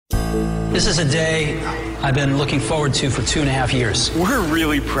This is a day I've been looking forward to for 2.5 years. We're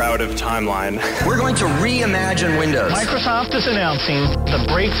really proud of Timeline. We're going to reimagine Windows. Microsoft is announcing the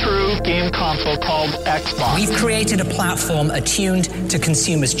breakthrough game console called Xbox. We've created a platform attuned to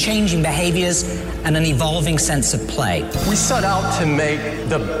consumers' changing behaviors and an evolving sense of play. We set out to make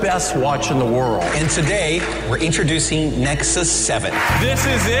the best watch in the world. And today, we're introducing Nexus 7. This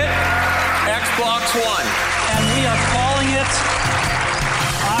is it, Xbox One. And we are calling it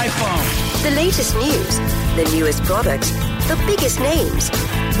iPhone. The latest news, the newest products, the biggest names.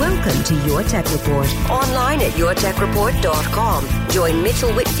 Welcome to Your Tech Report. Online at YourTechReport.com. Join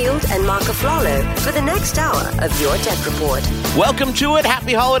Mitchell Whitfield and Mark Aflalo for the next hour of Your Tech Report. Welcome to it.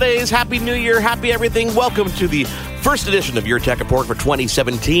 Happy holidays, happy new year, happy everything. Welcome to the first edition of Your Tech Report for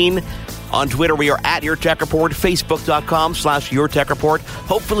 2017. On Twitter, we are at Your Tech Report, Facebook.com/Your Tech Report.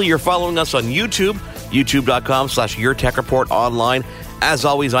 Hopefully, you're following us on YouTube, YouTube.com/Your Tech Report online. As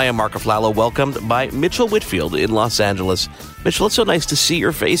always, I am Mark Aflalo, welcomed by Mitchell Whitfield in Los Angeles. Mitchell, it's so nice to see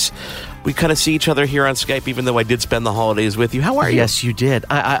your face. We kind of see each other here on Skype, even though I did spend the holidays with you. How are you? Yes, you did.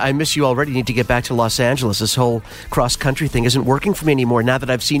 I miss you already. Need to get back to Los Angeles. This whole cross-country thing isn't working for me anymore now that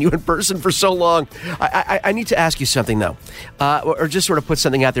I've seen you in person for so long. I need to ask you something, though, or just sort of put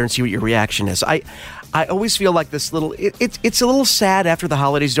something out there and see what your reaction is. I always feel like this little... It's a little sad after the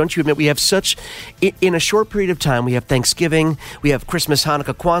holidays, don't you admit? We have such... In a short period of time, we have Thanksgiving, we have Christmas,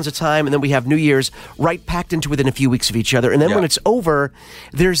 Hanukkah, Kwanzaa time, and then we have New Year's right packed into within a few weeks of each other. And then when it's over,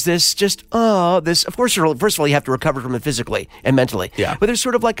 there's this just... this. Of course, first of all, you have to recover from it physically and mentally. Yeah. But there's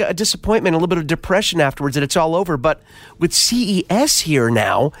sort of like a disappointment, a little bit of depression afterwards that it's all over. But with CES here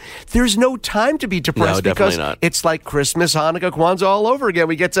now, there's no time to be depressed because not. It's like Christmas, Hanukkah, Kwanzaa all over again.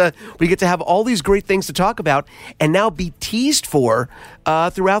 We get to have all these great things to talk about and now be teased for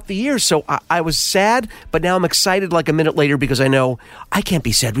throughout the year. So I was sad, but now I'm excited like a minute later because I know I can't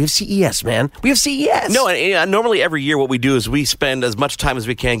be sad. We have CES, man. We have CES. No, and normally every year what we do is we spend as much time as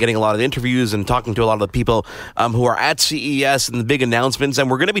we can getting a lot of interviews and talking to a lot of the people who are at CES and the big announcements, and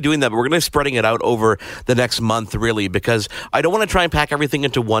we're going to be doing that, but we're going to be spreading it out over the next month, really, because I don't want to try and pack everything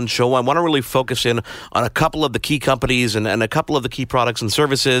into one show. I want to really focus in on a couple of the key companies and a couple of the key products and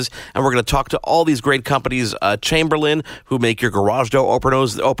services, and we're going to talk to all these great companies. Chamberlain, who make your garage door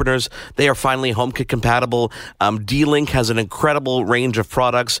openers, they are finally HomeKit compatible. D-Link has an incredible range of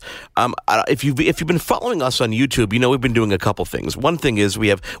products. If you've been following us on YouTube, you know we've been doing a couple things. One thing is we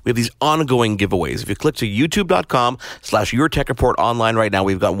have these ongoing giveaways. If you click to youtube.com/Your Tech Report online right now,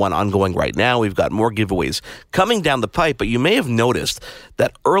 we've got one ongoing right now. We've got more giveaways coming down the pipe, but you may have noticed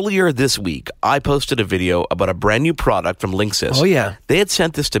that earlier this week, I posted a video about a brand new product from Linksys. Oh, yeah. They had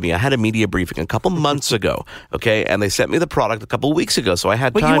sent this to me. I had a media briefing a couple months ago, okay, and they sent me the product a couple weeks ago, so I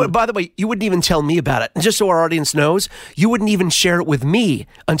had time. By the way, you wouldn't even tell me about it. Just so our audience knows, you wouldn't even share it with me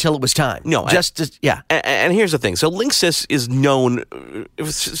until it was time. No. Yeah. And here's the thing. So Linksys is known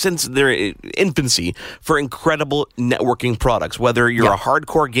since their infancy for incredible networking products. Whether you're a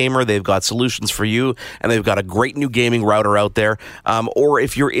hardcore gamer, they've got solutions for you, and they've got a great new gaming router out there. Or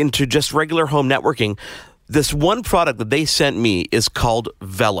if you're into just regular home networking, this one product that they sent me is called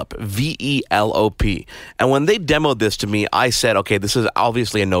Velop, V-E-L-O-P. And when they demoed this to me, I said, okay, this is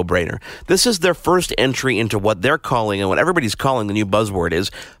obviously a no-brainer. This is their first entry into what they're calling, and what everybody's calling the new buzzword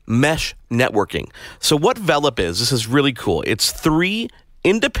is, mesh networking. So what Velop is, this is really cool. It's 3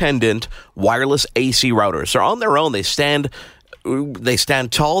 independent wireless AC routers. They're on their own. They stand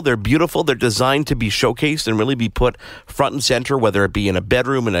tall, they're beautiful, they're designed to be showcased and really be put front and center, whether it be in a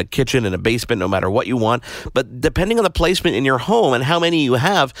bedroom, in a kitchen, in a basement, no matter what you want. But depending on the placement in your home and how many you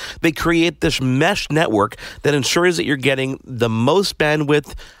have, they create this mesh network that ensures that you're getting the most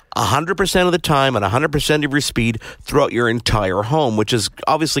bandwidth 100% of the time and 100% of your speed throughout your entire home, which is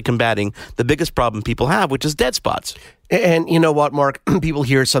obviously combating the biggest problem people have, which is dead spots. And you know what, Mark? People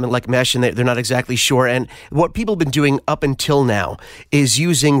hear something like mesh and they're not exactly sure. And what people have been doing up until now is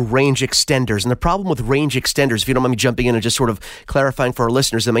using range extenders. And the problem with range extenders, if you don't mind me jumping in and just sort of clarifying for our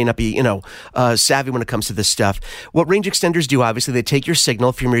listeners that may not be, savvy when it comes to this stuff. What range extenders do, obviously, they take your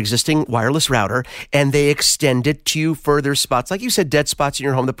signal from your existing wireless router and they extend it to further spots. Like you said, dead spots in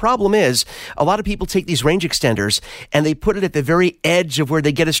your home. The problem is a lot of people take these range extenders and they put it at the very edge of where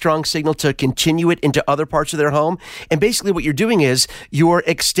they get a strong signal to continue it into other parts of their home. And basically what you're doing is you're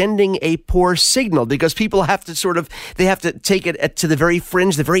extending a poor signal because people have to they have to take it to the very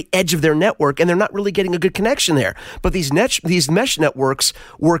fringe, the very edge of their network, and they're not really getting a good connection there. But these mesh networks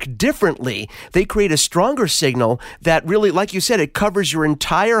work differently. They create a stronger signal that really, like you said, it covers your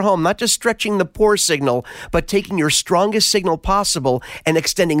entire home, not just stretching the poor signal, but taking your strongest signal possible and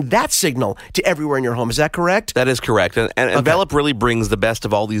extending that signal to everywhere in your home. Is that correct? That is correct. And Envelop really brings the best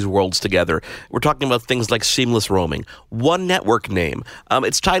of all these worlds together. We're talking about things like seamless roaming, one network name.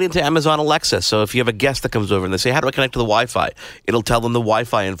 It's tied into Amazon Alexa. So if you have a guest that comes over and they say, how do I connect to the Wi-Fi? It'll tell them the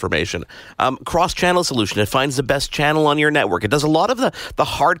Wi-Fi information. Cross-channel solution. It finds the best channel on your network. It does a lot of the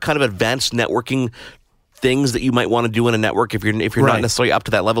hard kind of advanced networking things that you might want to do in a network if you're not necessarily up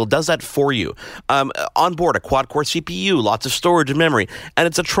to that level. It does that for you. On board, a quad-core CPU, lots of storage and memory, and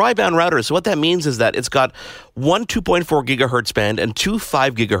it's a tri-band router. So what that means is that it's got one 2.4 gigahertz band and two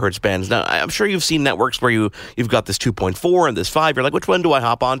 5 gigahertz bands. Now, I'm sure you've seen networks where you've got this 2.4 and this 5. You're like, which one do I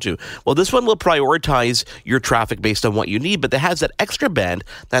hop onto? Well, this one will prioritize your traffic based on what you need, but it has that extra band,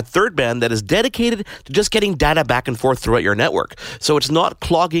 that third band that is dedicated to just getting data back and forth throughout your network. So it's not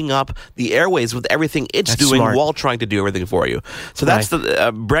clogging up the airways with everything it's doing smart. While trying to do everything for you. So that's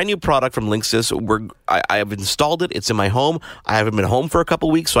the brand new product from Linksys. I have installed it. It's in my home. I haven't been home for a couple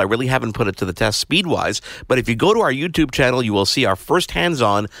weeks, so I really haven't put it to the test speed-wise. But if you go to our YouTube channel, you will see our first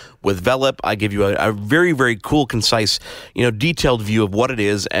hands-on with Velop. I give you a very, very cool, concise, detailed view of what it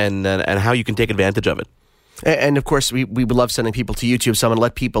is and how you can take advantage of it. And of course, we would love sending people to YouTube, so I'm going to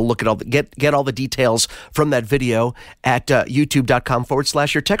let people look at get all the details from that video at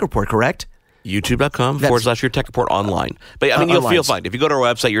youtube.com/YourTechReport, correct? youtube.com/YourTechReport online. But I mean, you'll feel fine. If you go to our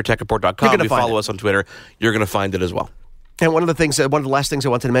website, YourTechReport.com, you follow us on Twitter, you're going to find it as well. And one of the last things I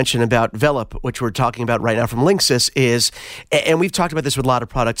wanted to mention about Velop, which we're talking about right now from Linksys, is, and we've talked about this with a lot of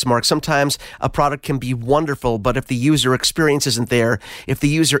products, Mark, sometimes a product can be wonderful, but if the user experience isn't there, if the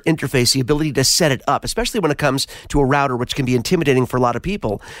user interface, the ability to set it up, especially when it comes to a router, which can be intimidating for a lot of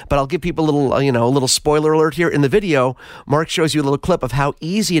people. But I'll give people a little spoiler alert here. In the video, Mark shows you a little clip of how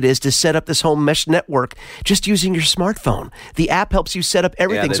easy it is to set up this home mesh network just using your smartphone. The app helps you set up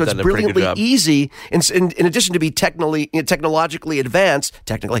everything, so it's brilliantly easy. In addition to be technologically advanced,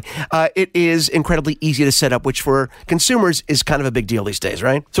 it is incredibly easy to set up, which for consumers is kind of a big deal these days,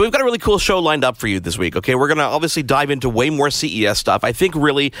 right? So we've got a really cool show lined up for you this week, okay? We're going to obviously dive into way more CES stuff. I think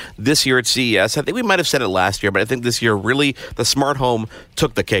really this year at CES, I think we might have said it last year, but I think this year really the smart home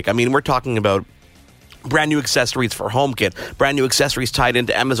took the cake. I mean, we're talking about brand new accessories for HomeKit, brand new accessories tied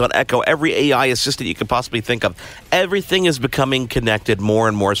into Amazon Echo, every AI assistant you could possibly think of. Everything is becoming connected more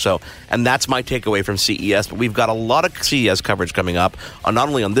and more so, and that's my takeaway from CES. But we've got a lot of CES coverage coming up, not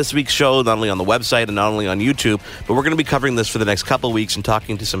only on this week's show, not only on the website, and not only on YouTube, but we're going to be covering this for the next couple of weeks and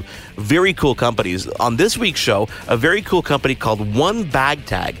talking to some very cool companies. On this week's show, a very cool company called One Bag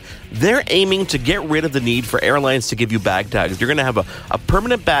Tag. They're aiming to get rid of the need for airlines to give you bag tags. You're going to have a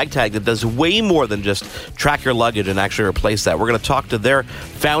permanent bag tag that does way more than just track your luggage and actually replace that. We're going to talk to their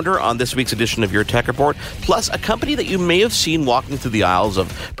founder on this week's edition of Your Tech Report, plus a company that you may have seen walking through the aisles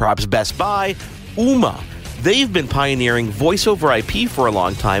of perhaps Best Buy, Ooma. They've been pioneering voice over IP for a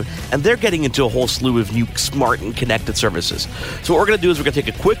long time, and they're getting into a whole slew of new smart and connected services. So what we're going to do is we're going to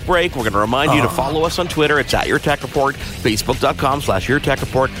take a quick break. We're going to remind you to follow us on Twitter. It's at YourTechReport,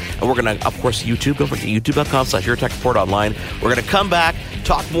 Facebook.com/YourTechReport, and we're going to, of course, YouTube. Don't forget YouTube.com/YourTechReport online. We're going to come back,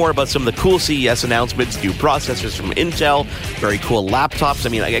 talk more about some of the cool CES announcements, new processors from Intel, very cool laptops. I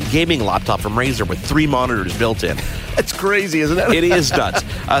mean, a gaming laptop from Razer with 3 monitors built in. It's crazy, isn't it? It is nuts.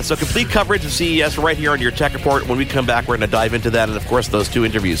 So complete coverage of CES right here on Your Tech Report. When we come back, we're going to dive into that, and of course, those 2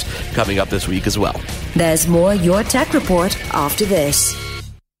 interviews coming up this week as well. There's more Your Tech Report after this.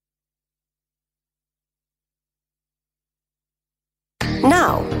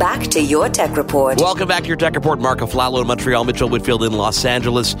 Now, back to Your Tech Report. Welcome back to Your Tech Report. Mark Aflalo in Montreal, Mitchell Whitfield in Los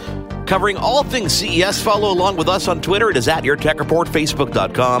Angeles. Covering all things CES. Follow along with us on Twitter. It is at Your Tech Report,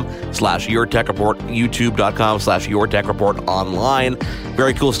 Facebook.com/YourTechReport, YouTube.com/YourTechReport online.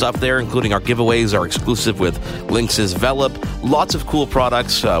 Very cool stuff there, including our giveaways, our exclusive with Linksys Velop. Lots of cool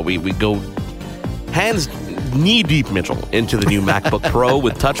products. We go hands knee-deep, Mitchell, into the new MacBook Pro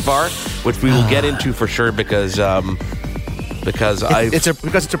with Touch Bar, which we will get into for sure because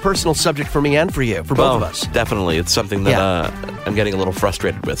it's a personal subject for me and for you, for both of us. Definitely, it's something that I'm getting a little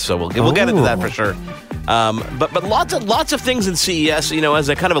frustrated with. So we'll get into that for sure. But lots of things in CES. As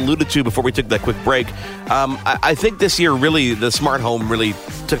I kind of alluded to before we took that quick break, I think this year really the smart home really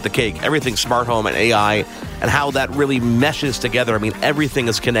took the cake. Everything smart home and AI and how that really meshes together. I mean, everything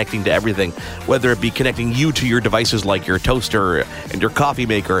is connecting to everything, whether it be connecting you to your devices like your toaster and your coffee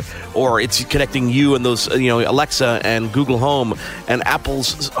maker, or it's connecting you and those, Alexa and Google Home and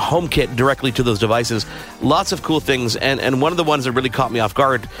Apple's HomeKit directly to those devices. Lots of cool things. And one of the ones that really caught me off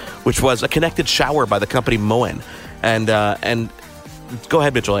guard, which was a connected shower by the company Moen. And go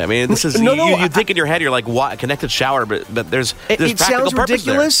ahead, Mitchell. I mean, this is you think in your head, you're like, what, a connected shower, but there's it sounds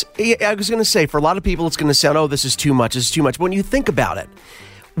ridiculous. There. I was going to say, for a lot of people, it's going to sound, oh, this is too much. This is too much. But when you think about it,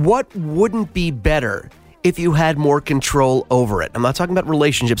 what wouldn't be better if you had more control over it? I'm not talking about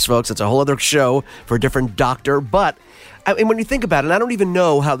relationships, folks. It's a whole other show for a different doctor. But I mean, when you think about it, and I don't even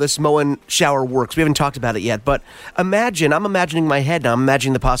know how this Moen shower works. We haven't talked about it yet. But I'm imagining in my head now, I'm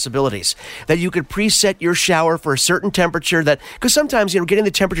imagining the possibilities that you could preset your shower for a certain temperature because sometimes, getting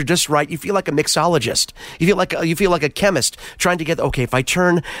the temperature just right, you feel like a mixologist. You feel like a chemist trying to get, okay, if I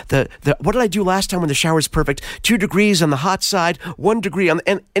turn the what did I do last time when the shower is perfect? 2 degrees on the hot side, 1 degree on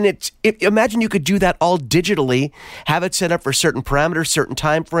and imagine you could do that all digitally, have it set up for certain parameters, certain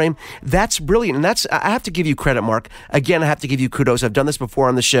time frame. That's brilliant. And I have to give you credit, Mark. Again, I have to give you kudos. I've done this before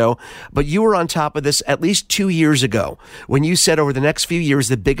on the show, but you were on top of this at least 2 years ago when you said over the next few years,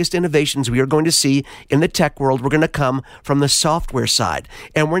 the biggest innovations we are going to see in the tech world were going to come from the software side.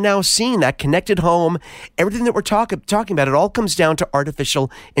 And we're now seeing that connected home, everything that we're talking about, it all comes down to artificial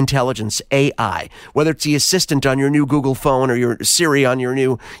intelligence, AI, whether it's the assistant on your new Google phone or your Siri on your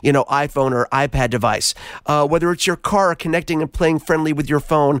new, iPhone or iPad device, whether it's your car connecting and playing friendly with your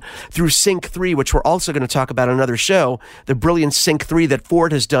phone through Sync 3, which we're also going to talk about on another show, the brilliant Sync 3 that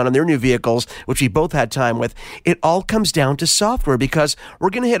Ford has done on their new vehicles, which we both had time with. It all comes down to software because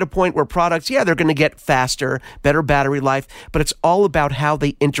we're going to hit a point where products, they're going to get faster, better battery life, but it's all about how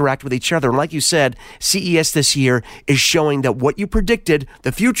they interact with each other. And like you said, CES this year is showing that what you predicted,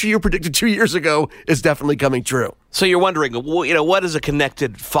 the future you predicted 2 years ago, is definitely coming true. So you're wondering, what is a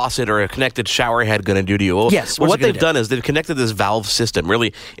connected faucet or a connected shower head going to do to you? Well, yes. What they've done is they've connected this valve system.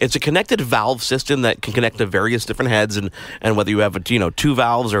 Really, it's a connected valve system that can connect to various different heads, and whether you have 2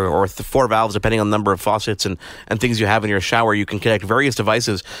 valves or 4 valves, depending on the number of faucets and things you have in your shower, you can connect various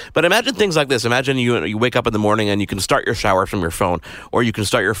devices. But imagine things like this. Imagine you wake up in the morning and you can start your shower from your phone, or you can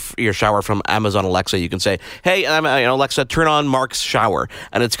start your shower from Amazon Alexa. You can say, "Hey, Alexa, turn on Mark's shower,"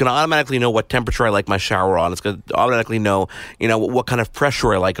 and it's going to automatically know what temperature I like my shower on. It's going to automatically know, what kind of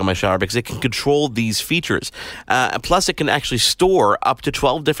pressure I like on my shower because it can control these features. Plus, it can actually store up to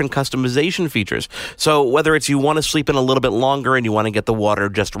 12 different customization features. So whether it's you want to sleep in a little bit longer and you want to get the water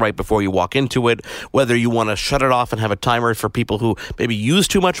just right before you walk into it, whether you want to shut it off and have a timer for people who maybe use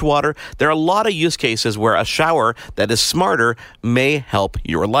too much water, there are a lot of use cases where a shower that is smarter may help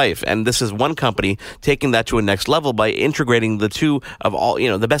your life. And this is one company taking that to a next level by integrating the two of all,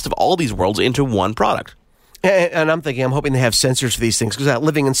 the best of all these worlds into one product. And I'm hoping they have sensors for these things because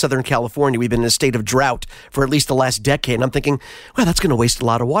living in Southern California, we've been in a state of drought for at least the last decade. And I'm thinking, well, that's going to waste a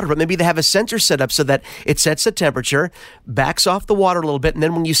lot of water. But maybe they have a sensor set up so that it sets the temperature, backs off the water a little bit, and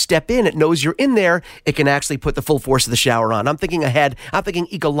then when you step in, it knows you're in there. It can actually put the full force of the shower on. I'm thinking ahead. I'm thinking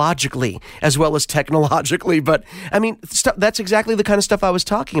ecologically as well as technologically. But, that's exactly the kind of stuff I was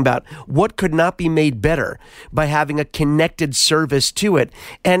talking about. What could not be made better by having a connected service to it?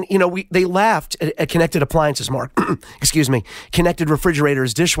 And, they laughed at connected appliances. Mark, excuse me, connected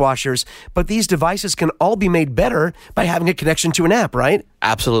refrigerators, dishwashers, but these devices can all be made better by having a connection to an app, right?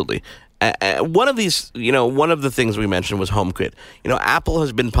 Absolutely. One of the things we mentioned was HomeKit. Apple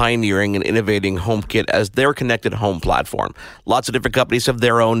has been pioneering and innovating HomeKit as their connected home platform. Lots of different companies have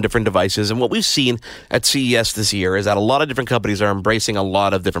their own different devices, and what we've seen at CES this year is that a lot of different companies are embracing a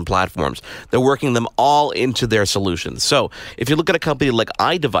lot of different platforms. They're working them all into their solutions. So if you look at a company like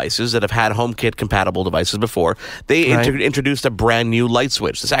iDevices that have had HomeKit compatible devices before, they introduced a brand new light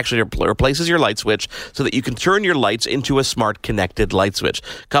switch. This actually replaces your light switch so that you can turn your lights into a smart connected light switch.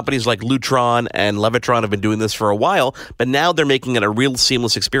 Companies like Lutron and Levitron have been doing this for a while, but now they're making it a real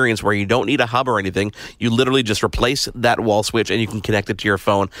seamless experience where you don't need a hub or anything. You literally just replace that wall switch and you can connect it to your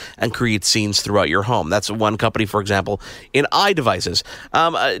phone and create scenes throughout your home. That's one company, for example, in iDevices.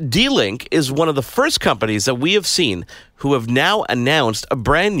 D-Link is one of the first companies that we have seen who have now announced a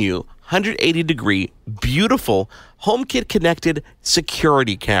brand new 180-degree, beautiful HomeKit connected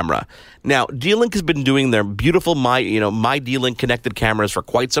security camera. Now, D-Link has been doing their beautiful My D-Link connected cameras for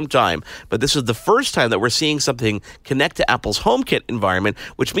quite some time, but this is the first time that we're seeing something connect to Apple's HomeKit environment,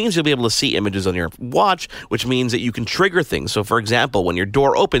 which means you'll be able to see images on your watch, which means that you can trigger things. So, for example, when your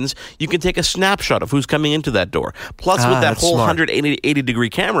door opens, you can take a snapshot of who's coming into that door. Plus, with that whole 180-degree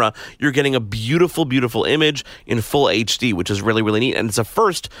camera, you're getting a beautiful, beautiful image in full HD, which is really, really neat. And it's a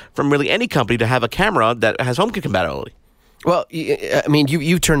first from really any company to have a camera that has HomeKit compatibility. Well, I mean,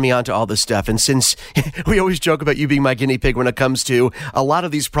 you turned me on to all this stuff, and since we always joke about you being my guinea pig when it comes to a lot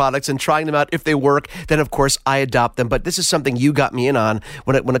of these products and trying them out, if they work, then of course I adopt them. But this is something you got me in on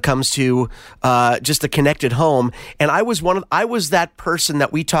when it comes to just the connected home. And I was that person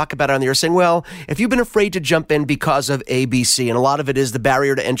that we talk about on the air saying, well, if you've been afraid to jump in because of ABC, and a lot of it is the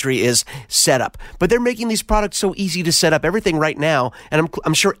barrier to entry is setup, but they're making these products so easy to set up. Everything right now, and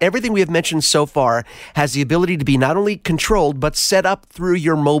I'm sure everything we have mentioned so far has the ability to be not only controlled but set up through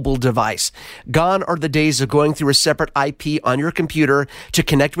your mobile device. Gone are the days of going through a separate IP on your computer to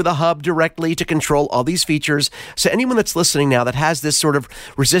connect with a hub directly to control all these features. So anyone that's listening now that has this sort of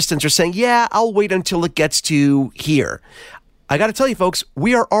resistance or saying, yeah, I'll wait until it gets to here, I got to tell you, folks,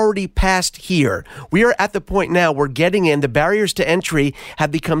 we are already past here. We are at the point now where getting in, the barriers to entry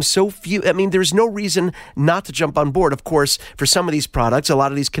have become so few. I mean, there's no reason not to jump on board. Of course, for some of these products, a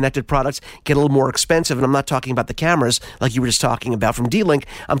lot of these connected products get a little more expensive. And I'm not talking about the cameras like you were just talking about from D-Link.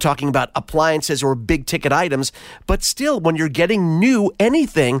 I'm talking about appliances or big ticket items. But still, when you're getting new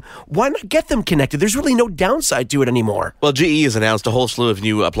anything, why not get them connected? There's really no downside to it anymore. Well, GE has announced a whole slew of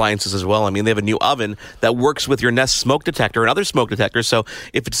new appliances as well. I mean, they have a new oven that works with your Nest smoke detector and other smoke detectors, so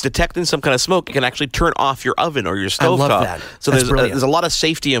if it's detecting some kind of smoke, it can actually turn off your oven or your stovetop. I love that. So there's a lot of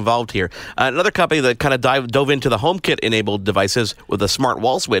safety involved here. Another company that kind of dove into the HomeKit-enabled devices with a smart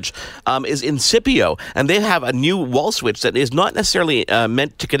wall switch is Incipio, and they have a new wall switch that is not necessarily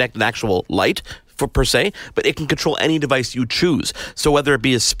meant to connect an actual light per se, but it can control any device you choose. So whether it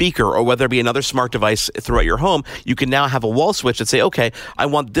be a speaker or whether it be another smart device throughout your home, you can now have a wall switch that say, okay, I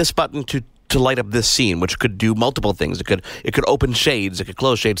want this button to light up this scene, which could do multiple things. It could open shades, it could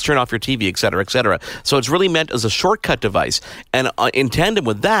close shades, turn off your TV, et cetera, et cetera. So it's really meant as a shortcut device. And in tandem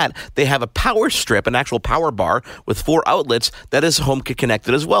with that, they have a power strip, an actual power bar with 4 outlets that is HomeKit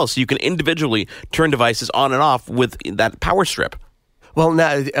connected as well. So you can individually turn devices on and off with that power strip. Well,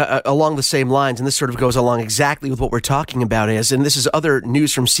 now, along the same lines, and this sort of goes along exactly with what we're talking about is, and this is other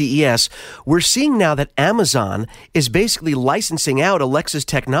news from CES, we're seeing now that Amazon is basically licensing out Alexa's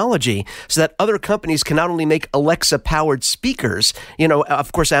technology so that other companies can not only make Alexa-powered speakers,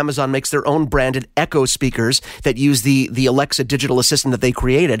 of course, Amazon makes their own branded Echo speakers that use the Alexa digital assistant that they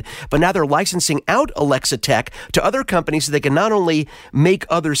created, but now they're licensing out Alexa tech to other companies so they can not only make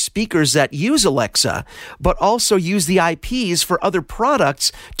other speakers that use Alexa, but also use the IPs for other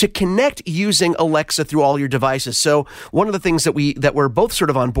products to connect using Alexa through all your devices. So one of the things that we're both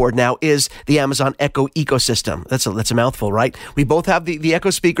sort of on board now is the Amazon Echo ecosystem. That's a mouthful, right? We both have the Echo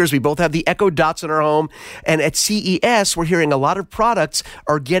speakers. We both have the Echo Dots in our home. And at CES, we're hearing a lot of products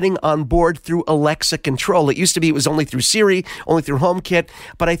are getting on board through Alexa control. It used to be it was only through Siri, only through HomeKit.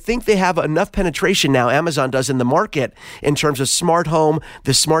 But I think they have enough penetration now, Amazon does, in the market in terms of smart home,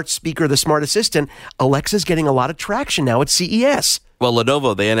 the smart speaker, the smart assistant. Alexa's getting a lot of traction now at CES. Well,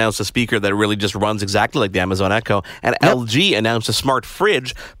 Lenovo, they announced a speaker that really just runs exactly like the Amazon Echo. And LG announced a smart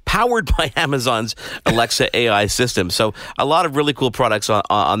fridge powered by Amazon's Alexa AI system. So a lot of really cool products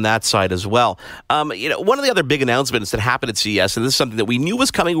on that side as well. One of the other big announcements that happened at CES, and this is something that we knew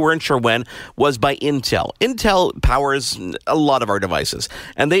was coming, we weren't sure when, was by Intel. Intel powers a lot of our devices.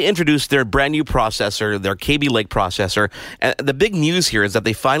 And they introduced their brand new processor, their Kaby Lake processor. And the big news here is that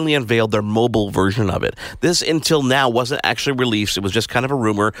they finally unveiled their mobile version of it. This, until now, wasn't actually released. It was just kind of a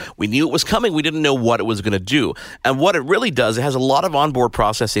rumor. We knew it was coming. We didn't know what it was going to do. And what it really does, it has a lot of onboard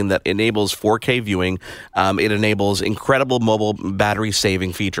processing that enables 4K viewing. It enables incredible mobile battery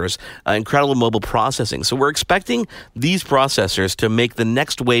saving features, incredible mobile processing. So we're expecting these processors to make the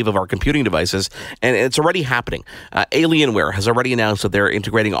next wave of our computing devices, and it's already happening. Alienware has already announced that they're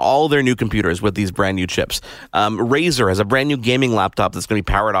integrating all their new computers with these brand new chips. Razer has a brand new gaming laptop that's going to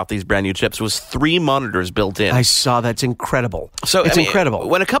be powered off these brand new chips with 3 monitors built in. I saw that's incredible. So it's incredible.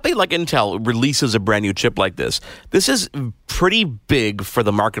 When a company like Intel releases a brand new chip like this is pretty big for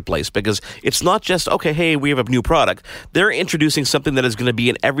the marketplace because it's not just, okay, hey, we have a new product. They're introducing something that is going to be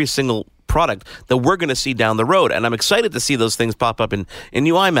in every single product that we're going to see down the road. And I'm excited to see those things pop up in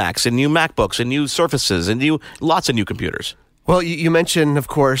new iMacs and new MacBooks and new Surfaces and lots of new computers. Well, you mentioned, of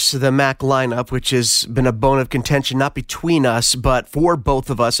course, the Mac lineup, which has been a bone of contention, not between us, but for both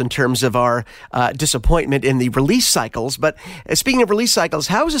of us in terms of our disappointment in the release cycles. But speaking of release cycles,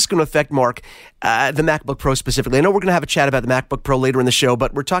 how is this going to affect, Mark, the MacBook Pro specifically? I know we're going to have a chat about the MacBook Pro later in the show,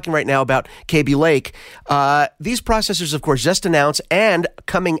 but we're talking right now about Kaby Lake. These processors, of course, just announced and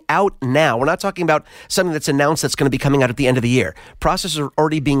coming out now. We're not talking about something that's announced that's going to be coming out at the end of the year. Processors are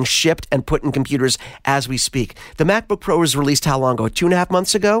already being shipped and put in computers as we speak. The MacBook Pro was released how long ago? 2.5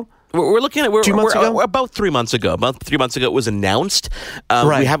 months ago? We're looking at 2 months ago? About 3 months ago. About 3 months ago, it was announced.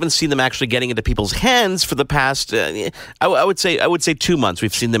 Right. We haven't seen them actually getting into people's hands for the past. I would say 2 months.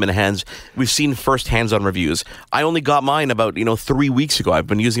 We've seen them in hands. We've seen first hands-on reviews. I only got mine about 3 weeks ago. I've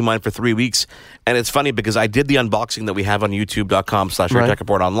been using mine for 3 weeks, and it's funny because I did the unboxing that we have on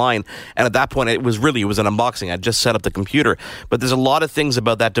YouTube.com/YourTechReport online, and at that point it was an unboxing. I just set up the computer, but there's a lot of things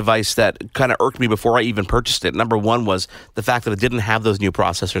about that device that kind of irked me before I even purchased it. Number one was the fact that it didn't have those new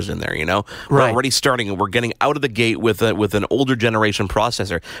processors in there. We're already starting, and we're getting out of the gate with an older generation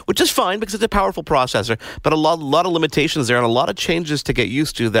processor, which is fine because it's a powerful processor, but a lot of limitations there and a lot of changes to get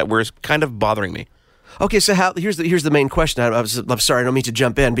used to that were kind of bothering me. Okay, so here's the main question. I'm sorry, I don't mean to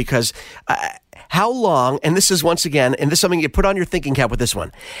jump in because how long, and this is once again, and this is something you put on your thinking cap with this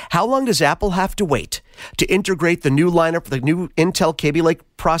one, how long does Apple have to wait to integrate the new lineup, the new Intel Kaby Lake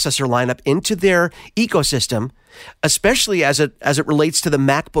processor lineup into their ecosystem, especially as it relates to the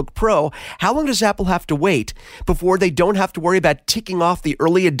MacBook Pro? How long does Apple have to wait before they don't have to worry about ticking off the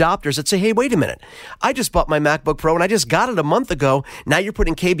early adopters that say, hey, wait a minute, I just bought my MacBook Pro and I just got it a month ago. Now you're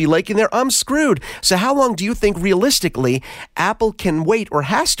putting Kaby Lake in there. I'm screwed. So how long do you think realistically Apple can wait or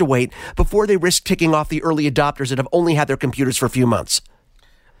has to wait before they risk ticking off the early adopters that have only had their computers for a few months?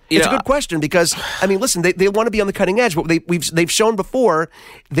 It's a good question because, I mean, listen, they want to be on the cutting edge, but they've shown before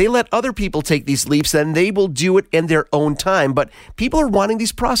they let other people take these leaps, then they will do it in their own time. But people are wanting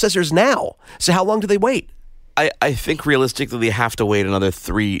these processors now. So how long do they wait? I think realistically they have to wait another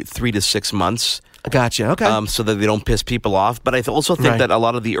 3 to 6 months. Gotcha. Okay. So that they don't piss people off. But I also think that a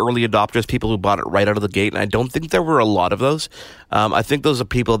lot of the early adopters, people who bought it right out of the gate, and I don't think there were a lot of those. I think those are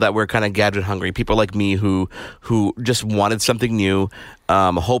people that were kind of gadget hungry, people like me who just wanted something new,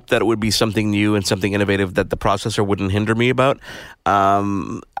 hoped that it would be something new and something innovative that the processor wouldn't hinder me about.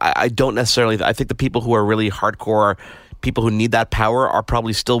 I don't necessarily. I think the people who are really hardcore, people who need that power, are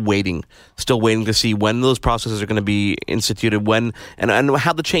probably still waiting to see when those processors are going to be instituted, when and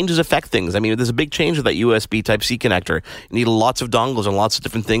how the changes affect things. I mean, there's a big change with that USB Type-C connector. You need lots of dongles and lots of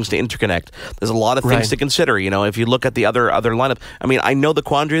different things to interconnect. There's a lot of things to consider. If you look at the other lineup, I mean, I know the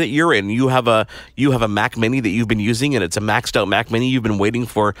quandary that you're in. You have a Mac Mini that you've been using, and it's a maxed out Mac Mini. You've been waiting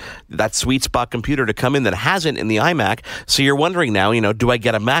for that sweet spot computer to come in that hasn't in the iMac. So you're wondering now, do I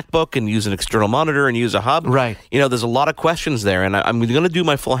get a MacBook and use an external monitor and use a hub? Right. There's a lot of questions there, and I'm going to do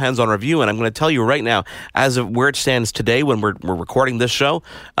my full hands-on review, and I'm going to tell you right now, as of where it stands today when we're recording this show,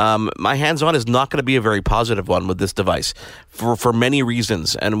 my hands-on is not going to be a very positive one with this device for many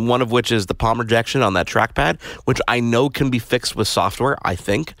reasons, and one of which is the palm rejection on that trackpad, which I know can be fixed with software, I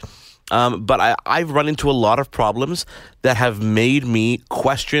think. But I've run into a lot of problems that have made me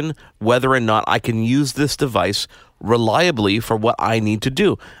question whether or not I can use this device reliably for what I need to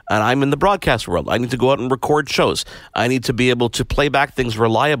do. And I'm in the broadcast world. I need to go out and record shows. I need to be able to play back things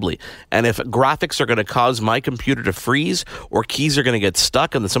reliably. And if graphics are going to cause my computer to freeze or keys are going to get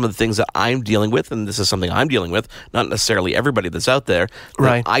stuck on some of the things that I'm dealing with, and this is something I'm dealing with, not necessarily everybody that's out there,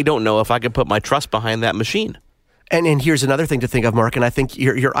 right, I don't know if I can put my trust behind that machine. And here's another thing to think of, Mark, and I think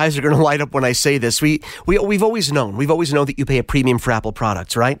your eyes are going to light up when I say this. We've always known that you pay a premium for Apple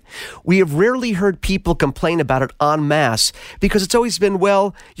products, right? We have rarely heard people complain about it en masse because it's always been,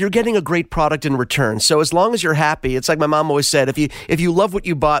 well, you're getting a great product in return. So as long as you're happy, it's like my mom always said, if you love what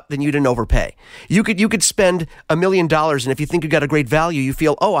you bought, then you didn't overpay. You could spend $1 million, and if you think you got a great value, you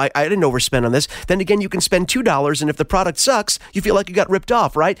feel, oh, I didn't overspend on this. Then again, you can spend $2, and if the product sucks, you feel like you got ripped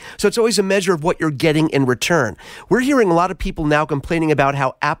off, right? So it's always a measure of what you're getting in return. We're hearing a lot of people now complaining about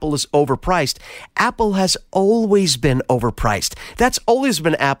how Apple is overpriced. Apple has always been overpriced. That's always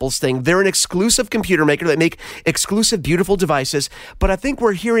been Apple's thing. They're an exclusive computer maker that make exclusive, beautiful devices. But I think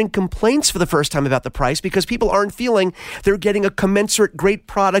we're hearing complaints for the first time about the price because people aren't feeling they're getting a commensurate, great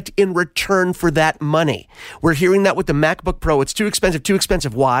product in return for that money. We're hearing that with the MacBook Pro. It's too expensive. Too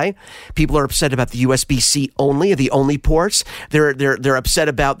expensive. Why? People are upset about the USB-C only, the only ports. They're upset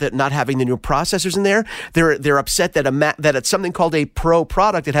about that not having the new processors in there. They're upset that that it's something called a Pro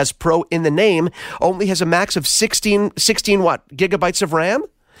product. It has Pro in the name, only has a max of 16 gigabytes of RAM.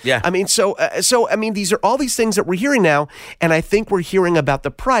 Yeah. I mean, so these are all these things that we're hearing now, and I think we're hearing about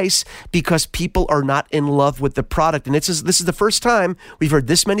the price because people are not in love with the product. And this is the first time we've heard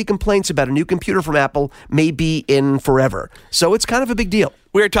this many complaints about a new computer from Apple, maybe in forever. So it's kind of a big deal.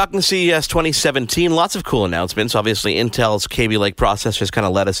 We are talking CES 2017. Lots of cool announcements. Obviously, Intel's Kaby Lake processors kind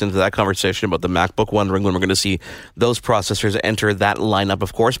of led us into that conversation about the MacBook, wondering when we're going to see those processors enter that lineup,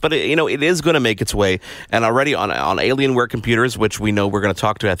 of course. But, it is going to make its way. And already on Alienware computers, which we know we're going to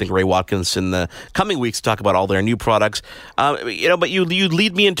talk to, I think, Ray Watkins in the coming weeks to talk about all their new products. But you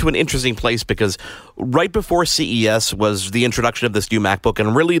lead me into an interesting place because right before CES was the introduction of this new MacBook,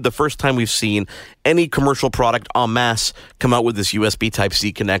 and really the first time we've seen any commercial product en masse come out with this USB Type-C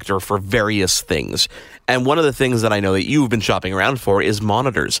connector for various things. And one of the things that I know that you've been shopping around for is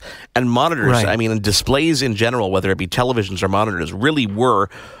monitors. And monitors, right. I mean, and displays in general, whether it be televisions or monitors, really were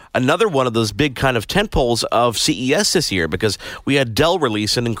another one of those big kind of tentpoles of CES this year, because we had Dell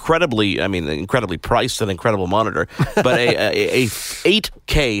release an incredibly priced and incredible monitor, but a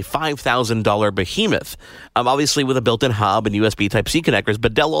 8K $5,000 behemoth, obviously with a built-in hub and USB Type-C connectors.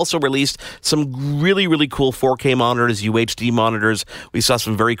 But Dell also released some really, really cool 4K monitors, UHD monitors. We saw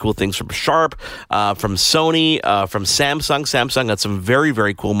some very cool things from Sharp, from Sony, from Samsung. Samsung had some very,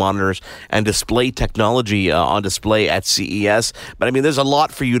 very cool monitors and display technology on display at CES. But I mean, there's a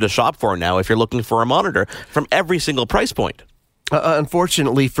lot for you to shop for now if you're looking for a monitor from every single price point.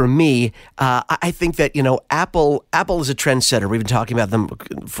 Unfortunately for me, I think that, Apple is a trendsetter. We've been talking about them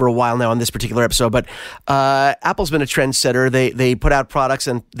for a while now on this particular episode, but Apple's been a trendsetter. They put out products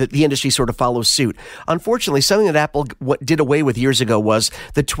and the industry sort of follows suit. Unfortunately, something that Apple did away with years ago was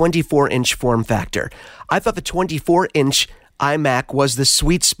the 24-inch form factor. I thought the 24-inch iMac was the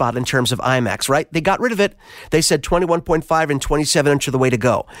sweet spot in terms of iMacs, right? They got rid of it. They said 21.5 and 27-inch are the way to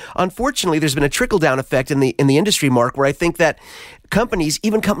go. Unfortunately, there's been a trickle-down effect in the industry, Mark, where I think that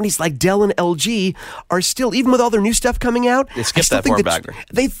even companies like Dell and LG are still, even with all their new stuff coming out, they skip that form factor.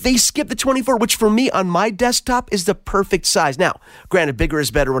 They skip the 24, which for me on my desktop is the perfect size. Now, granted, bigger is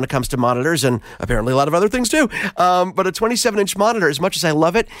better when it comes to monitors, and apparently a lot of other things too. But a 27-inch monitor, as much as I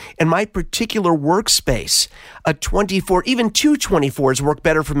love it, in my particular workspace, a 24, even two 24s work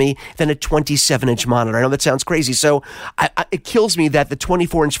better for me than a 27-inch monitor. I know that sounds crazy. So it kills me that the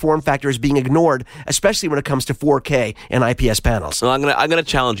 24-inch form factor is being ignored, especially when it comes to 4K and IPS panels. Well, I'm gonna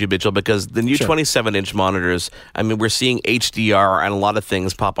challenge you, Mitchell, because the new 27-inch monitors, I mean, we're seeing HDR and a lot of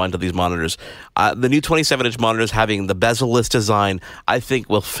things pop onto these monitors. The new 27-inch monitors having the bezel-less design, I think,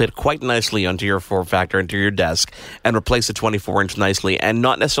 will fit quite nicely onto your form factor, into your desk, and replace the 24-inch nicely, and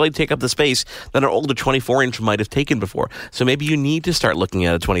not necessarily take up the space that an older 24-inch might have taken before. So maybe you need to start looking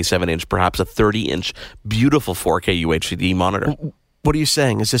at a 27-inch, perhaps a 30-inch, beautiful 4K UHD monitor. What are you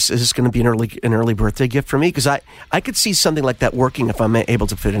saying? Is this going to be an early birthday gift for me? Because I could see something like that working if I'm able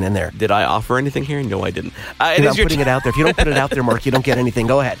to fit it in there. Did I offer anything here? No, I didn't. I'm putting it out there. If you don't put it out there, Mark, you don't get anything.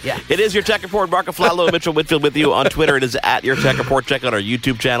 Go ahead. Yeah. It is Your Tech Report. Mark Aflalo, Mitchell Whitfield with you on Twitter. It is at Your Tech Report. Check out our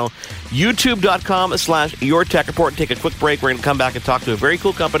YouTube channel, youtube.com/YourTechReport. Take a quick break. We're going to come back and talk to a very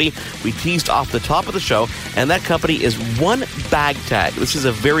cool company we teased off the top of the show, and that company is One Bag Tag. This is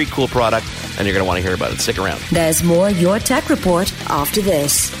a very cool product, and you're going to want to hear about it. Stick around. There's more Your Tech Report after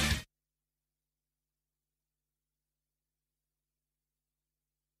this.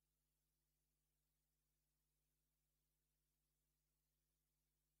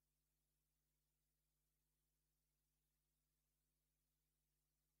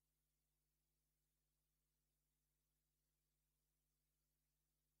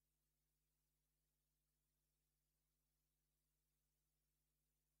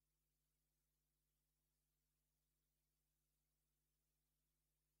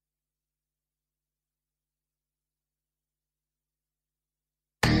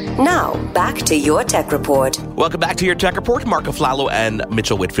 Now, back to Your Tech Report. Welcome back to Your Tech Report. Mark Aflalo and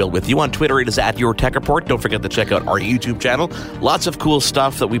Mitchell Whitfield with you. On Twitter, it is at Your Tech Report. Don't forget to check out our YouTube channel. Lots of cool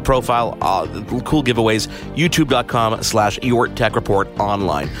stuff that we profile, cool giveaways, youtube.com/YourTechReport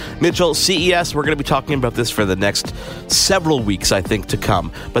online. Mitchell, CES, we're going to be talking about this for the next several weeks, I think, to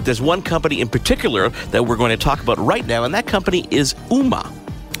come. But there's one company in particular that we're going to talk about right now, and that company is Ooma.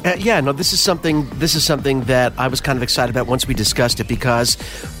 This is something that I was kind of excited about once we discussed it, because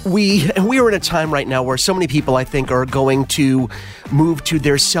we are in a time right now where so many people, I think, are going to move to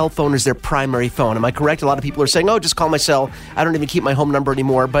their cell phone as their primary phone. Am I correct? A lot of people are saying, oh, just call my cell. I don't even keep my home number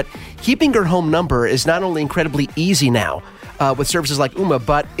anymore. But keeping your home number is not only incredibly easy now with services like Ooma,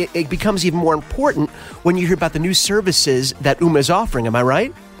 but it becomes even more important when you hear about the new services that Ooma is offering. Am I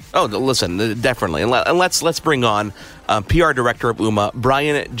right? Oh, listen, definitely. And let's bring on PR Director of Ooma,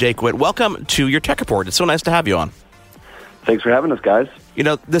 Brian Jaquit. Welcome to Your Tech Report. It's so nice to have you on. Thanks for having us, guys. You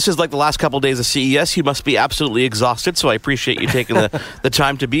know, this is like the last couple of days of CES. You must be absolutely exhausted, so I appreciate you taking the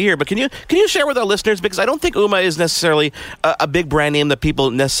time to be here. But can you share with our listeners, because I don't think Ooma is necessarily a big brand name that people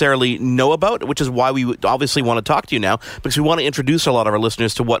necessarily know about, which is why we obviously want to talk to you now, because we want to introduce a lot of our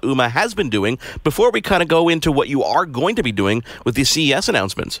listeners to what Ooma has been doing before we kind of go into what you are going to be doing with these CES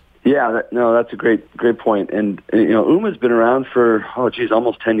announcements. Yeah, that's a great point. And Ooma's been around for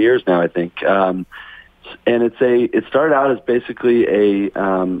almost 10 years now, I think. And it started out as basically a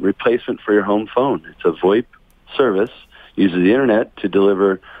replacement for your home phone. It's a VoIP service, uses the internet to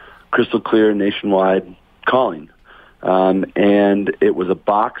deliver crystal clear nationwide calling. And it was a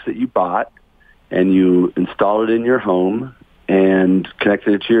box that you bought, and you installed it in your home and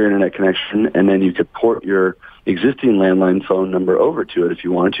connected it to your internet connection, and then you could port your existing landline phone number over to it if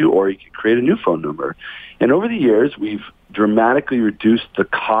you wanted to, or you could create a new phone number. And over the years, we've dramatically reduced the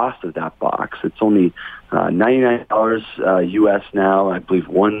cost of that box. It's only $99 US now, I believe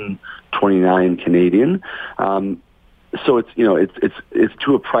 $129 Canadian. So it's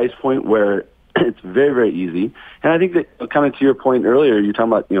to a price point where it's very, very easy. And I think that coming to your point earlier, you're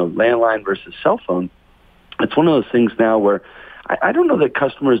talking about landline versus cell phone. It's one of those things now where I don't know that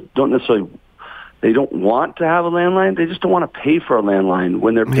customers don't necessarily. They don't want to have a landline. They just don't want to pay for a landline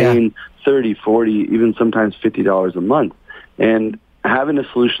when they're paying $30, $40, even sometimes $50 a month. And having a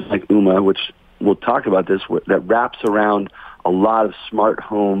solution like Ooma, which we'll talk about this, that wraps around a lot of smart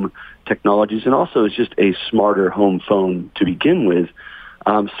home technologies and also is just a smarter home phone to begin with,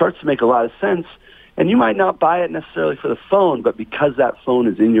 starts to make a lot of sense. And you might not buy it necessarily for the phone, but because that phone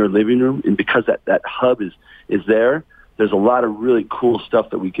is in your living room and because that hub is there, there's a lot of really cool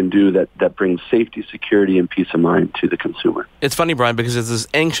stuff that we can do that brings safety, security, and peace of mind to the consumer. It's funny, Brian, because there's this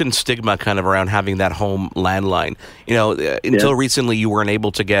ancient stigma kind of around having that home landline. Until recently, you weren't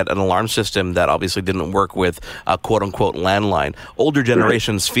able to get an alarm system that obviously didn't work with a quote-unquote landline. Older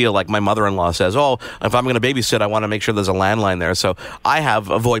generations feel like my mother-in-law says, if I'm going to babysit, I want to make sure there's a landline there. So I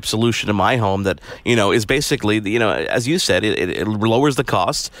have a VoIP solution in my home that, is basically, as you said, it lowers the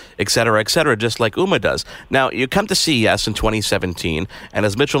costs, et cetera, just like Ooma does. Now, you come to CES in 2017, and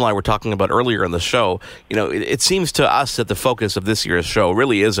as Mitchell and I were talking about earlier in the show, it seems to us that the focus of this year's show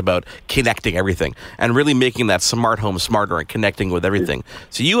really is about connecting everything and really making that smart home smarter and connecting with everything.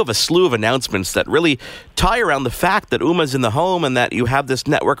 So you have a slew of announcements that really tie around the fact that Ooma's in the home and that you have this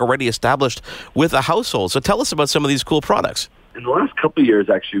network already established with a household. So tell us about some of these cool products. In the last couple of years,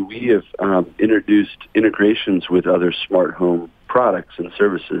 actually, we have introduced integrations with other smart home products and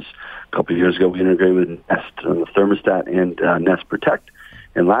services. A couple of years ago, we integrated with Nest on the thermostat and Nest Protect.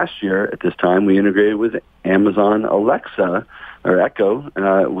 And last year, at this time, we integrated with Amazon Alexa, or Echo,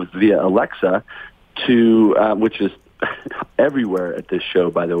 via Alexa, which is everywhere at this show,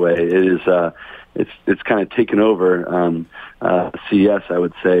 by the way. It is, it's kind of taken over CES, I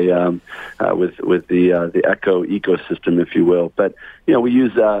would say, with the Echo ecosystem, if you will. But we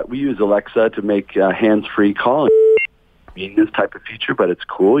use Alexa to make hands-free calling. This type of feature, but it's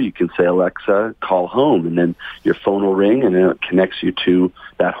cool. You can say, Alexa, call home, and then your phone will ring, and then it connects you to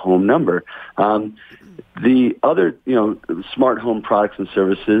that home number. The other, smart home products and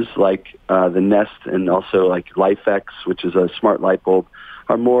services like the Nest and also like LifeX, which is a smart light bulb,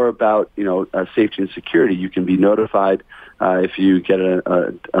 are more about, safety and security. You can be notified if you get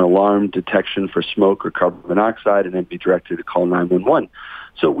an alarm detection for smoke or carbon monoxide, and then be directed to call 911.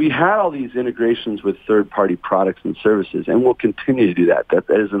 So we had all these integrations with third-party products and services, and we'll continue to do that. That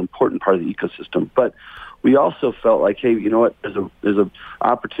is an important part of the ecosystem. But we also felt like, hey, you know what? There's an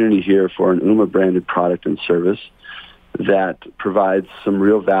opportunity here for an Ooma-branded product and service that provides some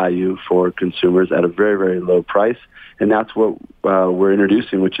real value for consumers at a very, very low price, and that's what we're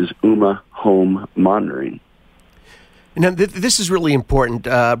introducing, which is Ooma Home Monitoring. Now, this is really important,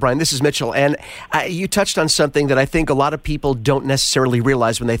 Brian. This is Mitchell, and you touched on something that I think a lot of people don't necessarily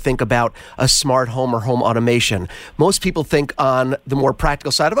realize when they think about a smart home or home automation. Most people think on the more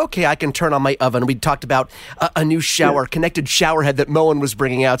practical side of, okay, I can turn on my oven. We talked about a new shower, connected shower head that Moen was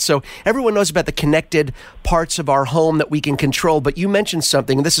bringing out. So everyone knows about the connected parts of our home that we can control, but you mentioned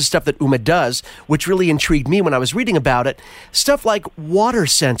something, and this is stuff that Ooma does, which really intrigued me when I was reading about it. Stuff like water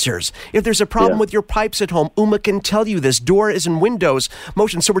sensors. If there's a problem with your pipes at home, Ooma can tell you this. Doors and windows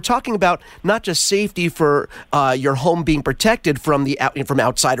motion. So we're talking about not just safety for your home being protected from from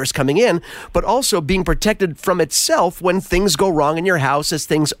outsiders coming in, but also being protected from itself when things go wrong in your house, as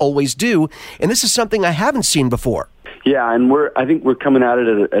things always do. And this is something I haven't seen before. Yeah, and I think we're coming at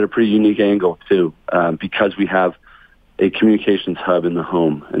it at a pretty unique angle too, because we have a communications hub in the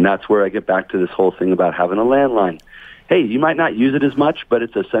home, and that's where I get back to this whole thing about having a landline. Hey, you might not use it as much, but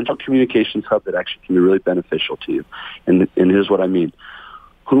it's a central communications hub that actually can be really beneficial to you. And here's what I mean.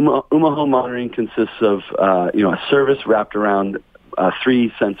 UMA home monitoring consists of a service wrapped around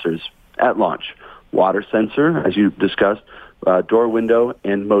 3 sensors at launch: water sensor, as you discussed, door, window,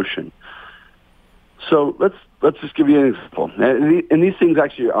 and motion. So let's just give you an example. And these things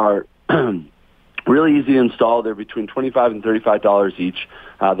actually are really easy to install. They're between $25 and $35 each.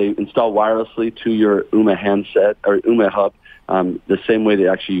 They install wirelessly to your UMA handset or UMA hub, the same way that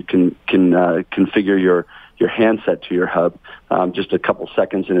actually you can configure your handset to your hub. Just a couple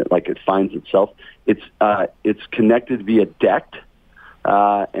seconds, and it finds itself. It's connected via DECT,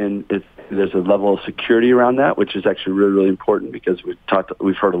 and there's a level of security around that, which is actually really, really important because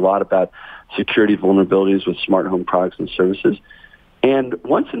we've heard a lot about security vulnerabilities with smart home products and services. And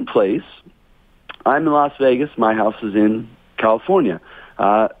once in place, I'm in Las Vegas. My house is in California.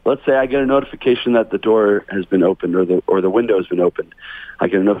 Let's say I get a notification that the door has been opened or the window has been opened. I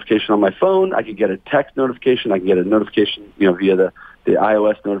get a notification on my phone. I can get a text notification. I can get a notification, via the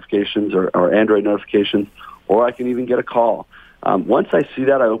iOS notifications or Android notifications, or I can even get a call. Once I see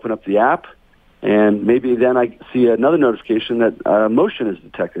that, I open up the app, and maybe then I see another notification that motion is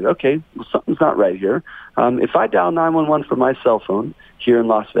detected. Okay, well, something's not right here. If I dial 911 from my cell phone here in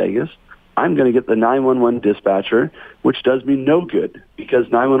Las Vegas, I'm going to get the 911 dispatcher, which does me no good because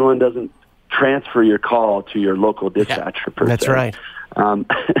 911 doesn't transfer your call to your local dispatcher. Yeah, that's right.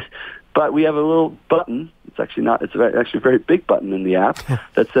 But we have a little button. It's actually a very big button in the app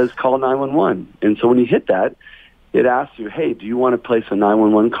that says call 911. And so when you hit that, it asks you, hey, do you want to place a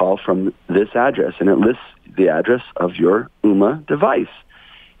 911 call from this address? And it lists the address of your UMA device.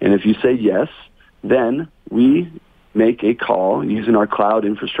 And if you say yes, then we make a call using our cloud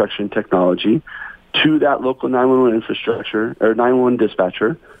infrastructure and technology to that local 911 infrastructure or 911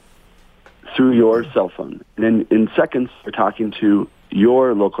 dispatcher through your cell phone. And then in seconds, we're talking to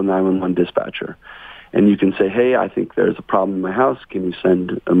your local 911 dispatcher. And you can say, hey, I think there's a problem in my house. Can you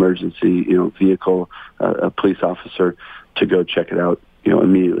send emergency, vehicle, a police officer to go check it out,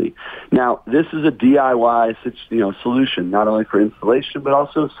 immediately. Now, this is a DIY, solution, not only for installation, but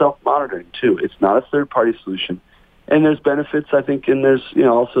also self-monitoring too. It's not a third-party solution. And there's benefits, I think, and there's,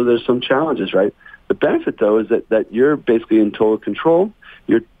 also there's some challenges, right? The benefit, though, is that you're basically in total control.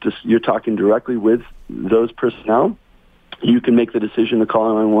 You're talking directly with those personnel. You can make the decision to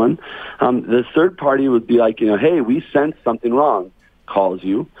call 911. The third party would be like, hey, we sensed something wrong. Calls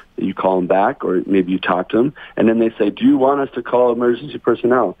you. You call them back, or maybe you talk to them, and then they say, do you want us to call emergency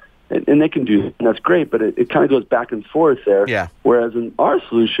personnel? And they can do that, and that's great, but it kind of goes back and forth there. Yeah. Whereas in our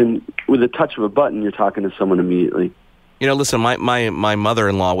solution, with a touch of a button, you're talking to someone immediately. Listen, my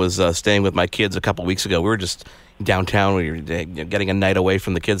mother-in-law was staying with my kids a couple weeks ago. We were just downtown. We were getting a night away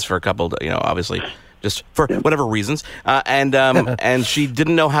from the kids for a couple, obviously, just for whatever reasons. And she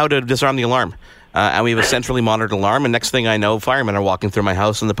didn't know how to disarm the alarm. And we have a centrally monitored alarm, and next thing I know, firemen are walking through my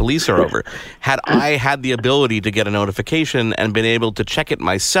house and the police are over. Had I had the ability to get a notification and been able to check it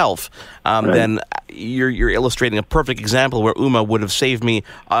myself, then you're illustrating a perfect example where UMA would have saved me,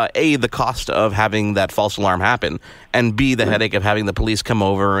 A, the cost of having that false alarm happen, and B, the headache of having the police come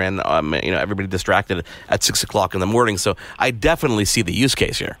over and everybody distracted at 6 o'clock in the morning. So I definitely see the use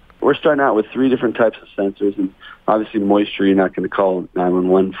case here. We're starting out with 3 different types of sensors, and obviously moisture you're not going to call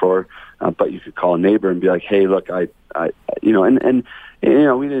 911 for. But you could call a neighbor and be like, "Hey, look, and we didn't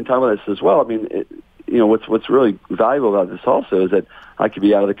talk about this as well. I mean, what's really valuable about this also is that I could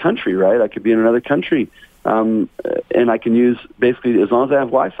be out of the country, right? I could be in another country, and I can use basically as long as I have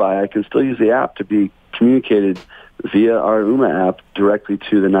Wi-Fi, I can still use the app to be communicated via our UMA app directly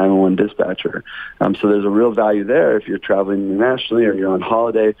to the 911 dispatcher. So there's a real value there if you're traveling internationally or you're on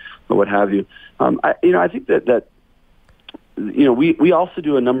holiday or what have you. I think that. We also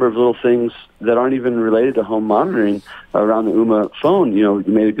do a number of little things that aren't even related to home monitoring around the UMA phone. You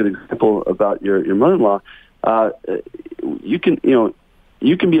made a good example about your mother-in-law. You can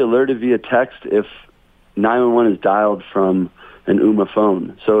be alerted via text if 911 is dialed from an UMA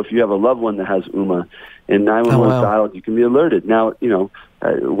phone. So if you have a loved one that has UMA and 911 is dialed, you can be alerted. Now,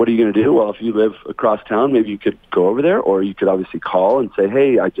 what are you going to do? Well, if you live across town, maybe you could go over there, or you could obviously call and say,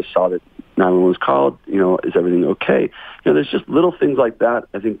 hey, I just saw that 911 was called. Is everything okay? There's just little things like that.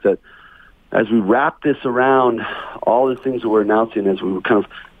 I think that as we wrap this around all the things that we're announcing, as we kind of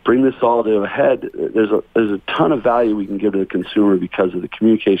bring this all to a head, there's a ton of value we can give to the consumer because of the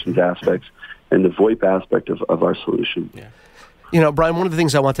communications aspects and the VoIP aspect of our solution. Yeah. Brian, one of the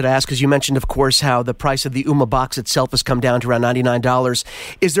things I wanted to ask is you mentioned, of course, how the price of the UMA box itself has come down to around $99.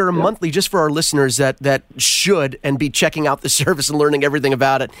 Is there a monthly, just for our listeners that should and be checking out the service and learning everything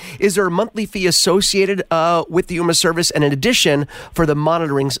about it, is there a monthly fee associated with the UMA service, and in addition for the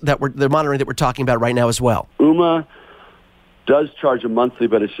monitoring that we're talking about right now as well? UMA does charge a monthly,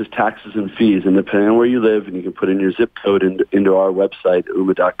 but it's just taxes and fees. And depending on where you live, and you can put in your zip code into our website,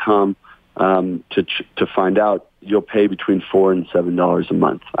 ooma.com, to find out, you'll pay between $4 and $7 a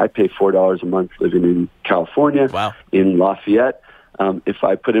month. I pay $4 a month living in California, in Lafayette. If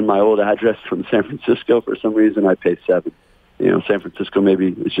I put in my old address from San Francisco, for some reason, I pay $7. San Francisco maybe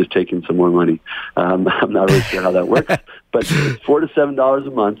is just taking some more money. I'm not really sure how that works, but it's $4 to $7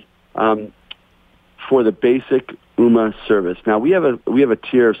 a month for the basic Ooma service. Now we have a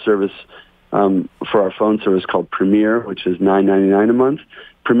tier of service for our phone service called Premier, which is $9.99 a month.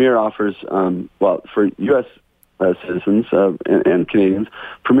 Premier offers for U.S. Citizens and Canadians,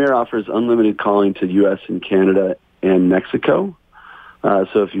 Premier offers unlimited calling to U.S. and Canada and Mexico.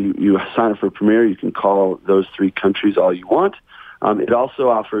 So if you sign up for Premier, you can call those 3 countries all you want. It also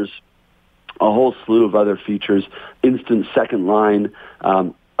offers a whole slew of other features, instant second line,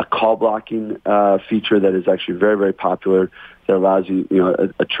 a call blocking feature that is actually very, very popular that allows you,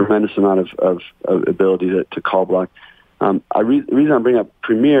 a tremendous amount of ability to call block. The reason I'm bringing up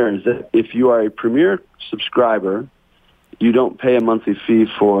Premier is that if you are a Premier subscriber, you don't pay a monthly fee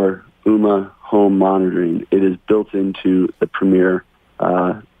for Ooma home monitoring. It is built into the Premier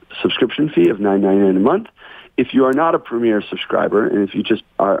subscription fee of $9.99 a month. If you are not a Premier subscriber, and if you just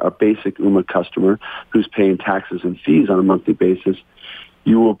are a basic Ooma customer who's paying taxes and fees on a monthly basis,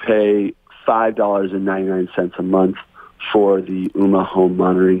 you will pay $5.99 a month for the Ooma home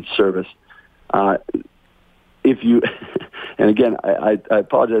monitoring service. If you, and again, I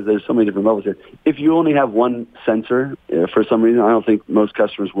apologize, there's so many different levels here. If you only have one sensor, for some reason, I don't think most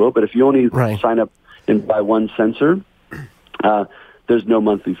customers will, but if you only sign up and buy one sensor, there's no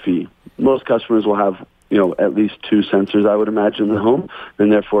monthly fee. Most customers will have, at least 2 sensors, I would imagine, in the home,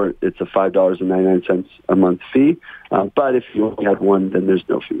 and therefore it's a $5.99 a month fee. But if you only had one, then there's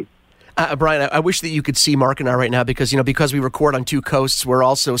no fee. Brian, I wish that you could see Mark and I right now because we record on 2 coasts, we're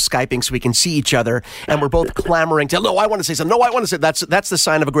also Skyping so we can see each other, and we're both clamoring to, no, I want to say something, no, I want to say, that's the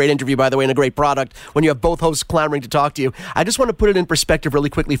sign of a great interview, by the way, and a great product, when you have both hosts clamoring to talk to you. I just want to put it in perspective really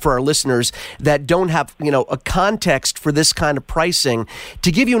quickly for our listeners that don't have, a context for this kind of pricing.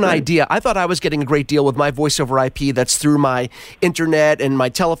 To give you an idea, I thought I was getting a great deal with my voice over IP that's through my internet and my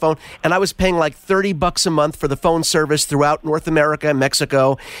telephone, and I was paying like $30 a month for the phone service throughout North America and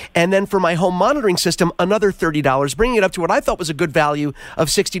Mexico, and then for my home monitoring system, another $30, bringing it up to what I thought was a good value of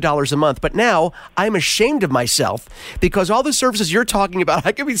 $60 a month. But now I'm ashamed of myself because all the services you're talking about,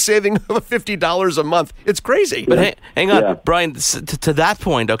 I could be saving $50 a month. It's crazy. But hang on, Brian, to that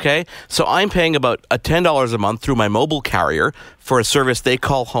point, okay? So I'm paying about $10 a month through my mobile carrier for a service they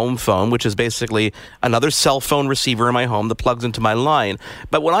call Home Phone, which is basically another cell phone receiver in my home that plugs into my line.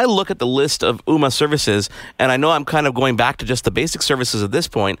 But when I look at the list of Ooma services, and I know I'm kind of going back to just the basic services at this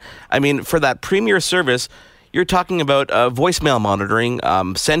point, I mean, for that Premier service, you're talking about voicemail monitoring,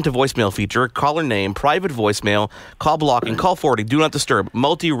 send to voicemail feature, caller name, private voicemail, call blocking, call forwarding, do not disturb,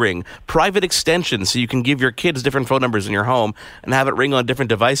 multi-ring, private extensions so you can give your kids different phone numbers in your home and have it ring on different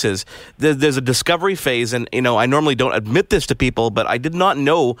devices. There's a discovery phase, and I normally don't admit this to people, but I did not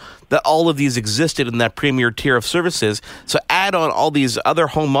know that all of these existed in that Premier tier of services. So add on all these other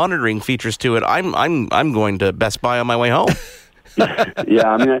home monitoring features to it. I'm going to Best Buy on my way home. Yeah,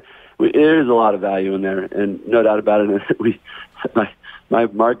 I mean, there is a lot of value in there, and no doubt about it. My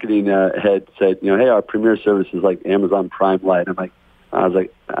marketing head said, hey, our Premier service is like Amazon Prime Lite. I was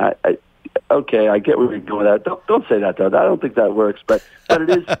like, okay, I get where you're going with that. Don't say that though. I don't think that works, but it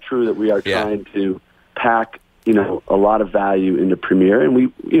is true that we are trying to pack, a lot of value into Premier, and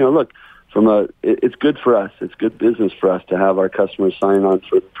we, look. It's good for us. It's good business for us to have our customers sign on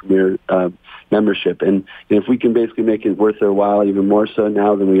for the Premier membership. And if we can basically make it worth their while even more so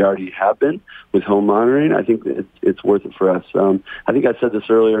now than we already have been with home monitoring, I think it's worth it for us. I think I said this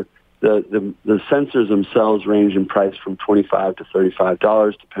earlier. The sensors themselves range in price from $25 to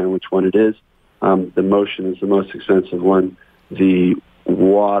 $35, depending on which one it is. The motion is the most expensive one. The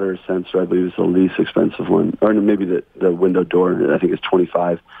water sensor, I believe, is the least expensive one. Or maybe the window door, I think, is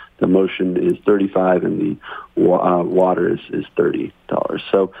 $25. The motion is $35, and the water is $30.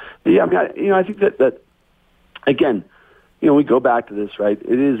 So, yeah, I mean, I think that again, we go back to this, right?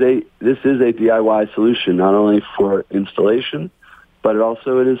 This is a DIY solution, not only for installation, but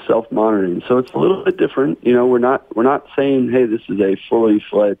it is self-monitoring. So it's a little bit different. We're not saying, hey, this is a fully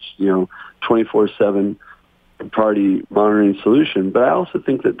fledged, 24/7 party monitoring solution. But I also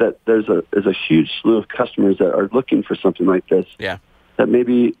think that there's a huge slew of customers that are looking for something like this. Yeah. That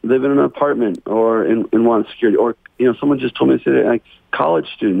maybe live in an apartment or in want security, or someone just told me today, like college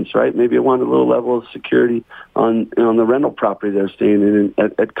students, right? Maybe want a little level of security on the rental property they're staying in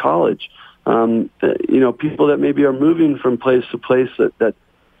at college. People that maybe are moving from place to place that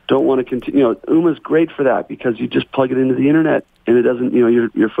don't want to continue. Ooma's great for that because you just plug it into the internet and it doesn't,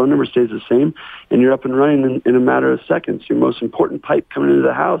 your phone number stays the same and you're up and running in a matter of seconds. Your most important pipe coming into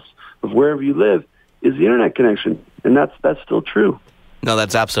the house of wherever you live is the internet connection, and that's still true. No,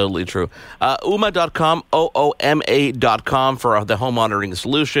 that's absolutely true. Ooma.com, OOMA.com for the home monitoring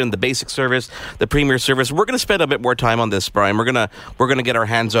solution, the basic service, the premier service. We're going to spend a bit more time on this, Brian. We're going to get our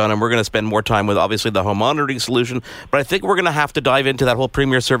hands on, and we're going to spend more time with obviously the home monitoring solution. But I think we're going to have to dive into that whole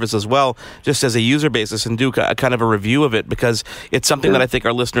premier service as well, just as a user basis, and do a kind of a review of it, because it's something that I think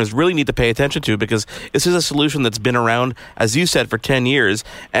our listeners really need to pay attention to, because this is a solution that's been around, as you said, for 10 years,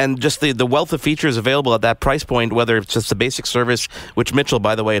 and just the wealth of features available at that price point, whether it's just the basic service, which Mitchell,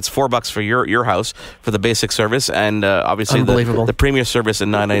 by the way, it's $4 for your house for the basic service, and obviously the premier service at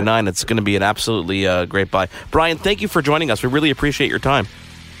 $9.99. It's going to be an absolutely great buy. Brian, thank you for joining us. We really appreciate your time.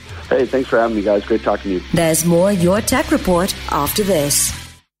 Hey, thanks for having me, guys. Great talking to you. There's more Your Tech Report after this.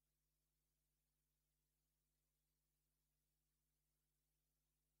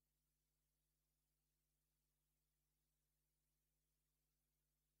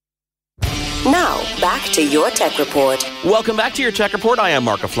 Now, back to Your Tech Report. Welcome back to Your Tech Report. I am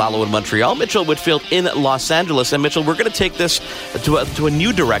Mark Aflalo in Montreal, Mitchell Whitfield in Los Angeles. And Mitchell, we're going to take this to a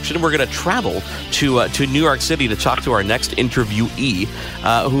new direction. We're going to travel to New York City to talk to our next interviewee,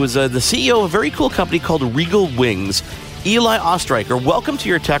 who is the CEO of a very cool company called Regal Wings. Eli Ostreicher, welcome to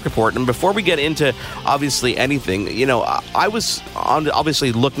Your Tech Report. And before we get into, obviously, anything, I was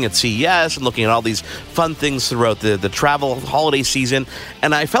obviously looking at CES and looking at all these fun things throughout the travel holiday season,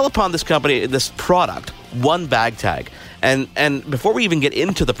 and I fell upon this company, this product, One Bag Tag. And before we even get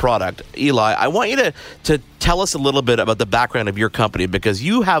into the product, Eli, I want you to tell us a little bit about the background of your company, because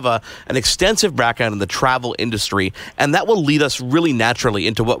you have an extensive background in the travel industry, and that will lead us really naturally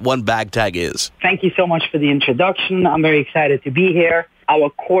into what One Bag Tag is. Thank you so much for the introduction. I'm very excited to be here. Our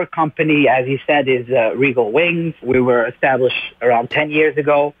core company, as you said, is Regal Wings. We were established around 10 years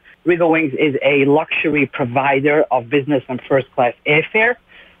ago. Regal Wings is a luxury provider of business and first-class airfare.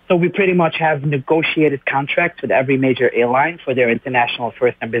 So we pretty much have negotiated contracts with every major airline for their international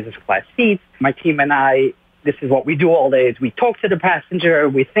first and business class seats. My team and I, this is what we do all day, is we talk to the passenger,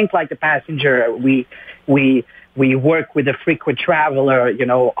 we think like the passenger, we work with a frequent traveler,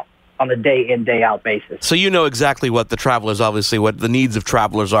 on a day-in, day-out basis. So you know exactly what the travelers, obviously, what the needs of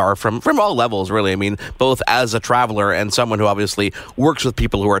travelers are from all levels, really. I mean, both as a traveler and someone who obviously works with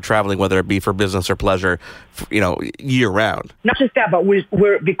people who are traveling, whether it be for business or pleasure, year-round. Not just that, but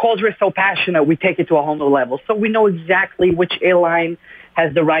because we're so passionate, we take it to a whole new level. So we know exactly which airline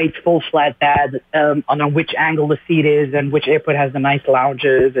has the right full flat bed, on which angle the seat is, and which airport has the nice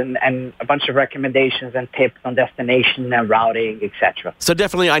lounges, and a bunch of recommendations and tips on destination and routing, etc. So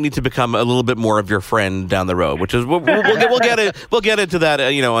definitely, I need to become a little bit more of your friend down the road, which is we'll get into that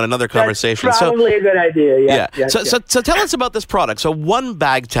on another conversation. That's probably a good idea. Yeah. So tell us about this product. So One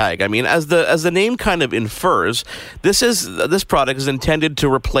Bag Tag. I mean, as the name kind of infers, this product is intended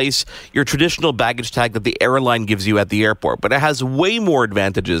to replace your traditional baggage tag that the airline gives you at the airport, but it has way more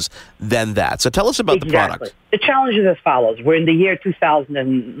advantages than that. So tell us about the product. The challenge is as follows. We're in the year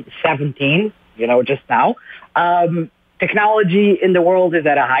 2017, just now. Technology in the world is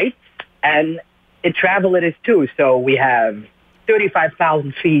at a height, and in travel it is too. So we have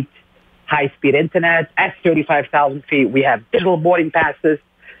 35,000 feet high-speed internet. At 35,000 feet, we have digital boarding passes.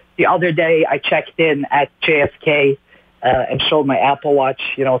 The other day, I checked in at JFK and showed my Apple Watch,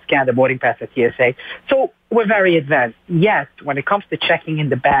 scanned the boarding pass at TSA. So we're very advanced. Yet, when it comes to checking in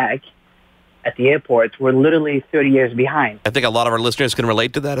the bag at the airport, we're literally 30 years behind. I think a lot of our listeners can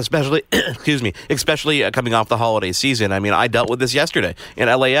relate to that, especially, especially coming off the holiday season. I mean, I dealt with this yesterday in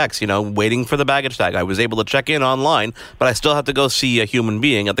LAX, waiting for the baggage tag. I was able to check in online, but I still have to go see a human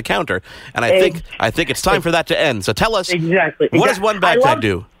being at the counter. And I think it's time for that to end. So tell us, what does One Bag Tag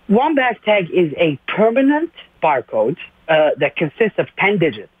do? One Bag Tag is a permanent barcode that consists of 10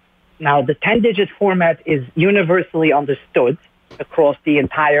 digits. Now, the 10-digit format is universally understood across the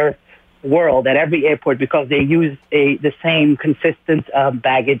entire world at every airport because they use the same consistent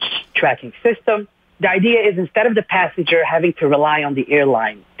baggage tracking system. The idea is instead of the passenger having to rely on the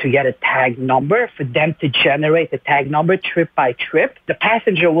airline to get a tag number, for them to generate the tag number trip by trip, the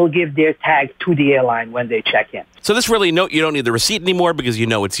passenger will give their tag to the airline when they check in. So this really, you don't need the receipt anymore because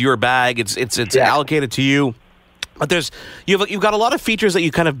it's your bag. It's allocated to you. But you've got a lot of features that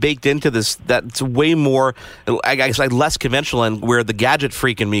you kind of baked into this that's way more, I guess, like less conventional, and where the gadget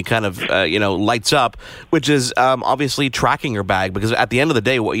freak in me kind of lights up, which is obviously tracking your bag, because at the end of the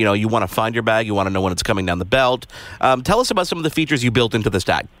day, you want to find your bag, you want to know when it's coming down the belt. Tell us about some of the features you built into this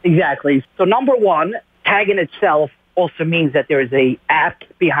tag. Exactly. So number one, tag in itself also means that there is a app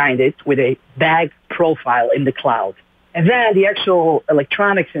behind it with a bag profile in the cloud. And then the actual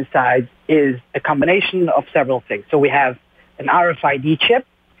electronics inside is a combination of several things. So we have an RFID chip,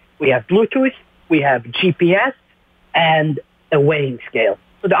 we have Bluetooth, we have GPS, and a weighing scale.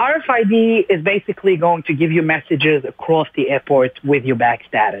 So the RFID is basically going to give you messages across the airport with your bag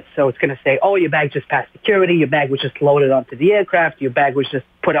status. So it's going to say, oh, your bag just passed security, your bag was just loaded onto the aircraft, your bag was just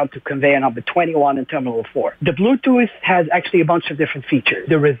put onto conveyor number 21 in Terminal 4. The Bluetooth has actually a bunch of different features.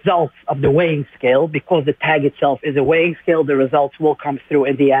 The results of the weighing scale, because the tag itself is a weighing scale, the results will come through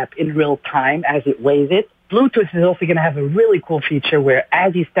in the app in real time as it weighs it. Bluetooth is also going to have a really cool feature where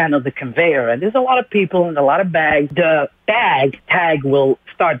as you stand on the conveyor, and there's a lot of people and a lot of bags, the bag tag will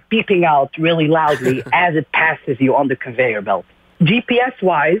start beeping out really loudly as it passes you on the conveyor belt.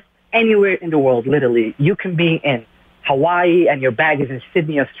 GPS-wise, anywhere in the world, literally, you can be in Hawaii and your bag is in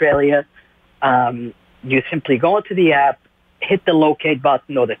Sydney, Australia. You simply go into the app, hit the locate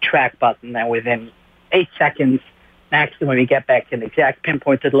button or the track button, and within 8 seconds, maximum, when we get back to an exact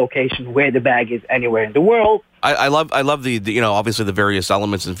pinpointed location where the bag is anywhere in the world. I love the obviously the various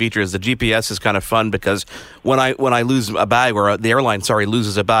elements and features. The GPS is kind of fun because when I lose a bag, or the airline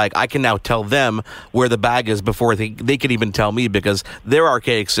loses a bag, I can now tell them where the bag is before they can even tell me, because their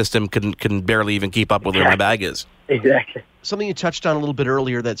archaic system can barely even keep up with where my bag is. Exactly. Something you touched on a little bit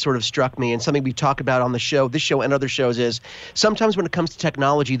earlier that sort of struck me, and something we talk about on the show, this show and other shows, is sometimes when it comes to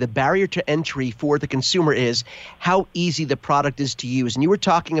technology, the barrier to entry for the consumer is how easy the product is to use. And you were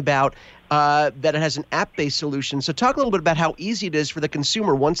talking about that it has an app-based solution. So talk a little bit about how easy it is for the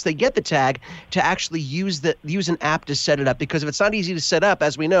consumer, once they get the tag, to actually use an app to set it up. Because if it's not easy to set up,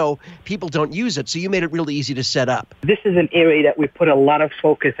 as we know, people don't use it. So you made it really easy to set up. This is an area that we put a lot of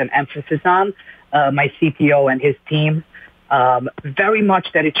focus and emphasis on, my CTO and his team. Very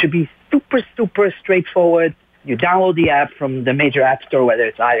much that it should be super, super straightforward. You download the app from the major app store, whether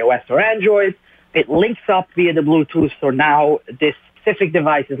it's iOS or Android. It links up via the Bluetooth. So now this specific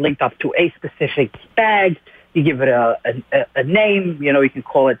device is linked up to a specific bag. You give it a name. You can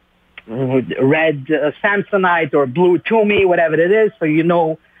call it red Samsonite or blue Toomey, whatever it is. So you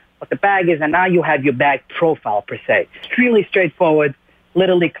know what the bag is. And now you have your bag profile, per se. Extremely straightforward.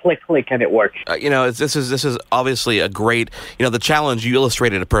 Literally click, and it works. This is obviously a great, the challenge, you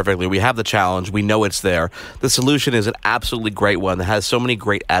illustrated it perfectly. We have the challenge. We know it's there. The solution is an absolutely great one that has so many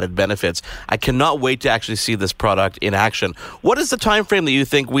great added benefits. I cannot wait to actually see this product in action. What is the time frame that you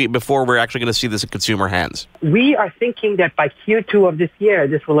think before we're actually going to see this in consumer hands? We are thinking that by Q2 of this year,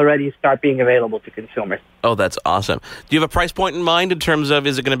 this will already start being available to consumers. Oh, that's awesome. Do you have a price point in mind in terms of,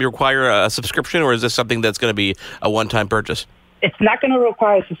 is it going to require a subscription, or is this something that's going to be a one-time purchase? It's not going to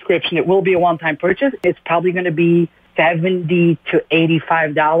require a subscription. It will be a one-time purchase. It's probably going to be $70 to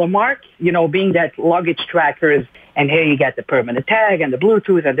 $85 mark. Being that luggage trackers, and here you get the permanent tag and the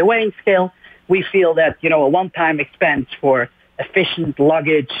Bluetooth and the weighing scale, we feel that, a one-time expense for efficient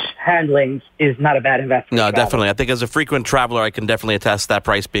luggage handling is not a bad investment. No, definitely. I think as a frequent traveler, I can definitely attest that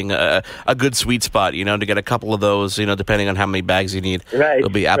price being a good sweet spot, to get a couple of those, depending on how many bags you need. Right. It'll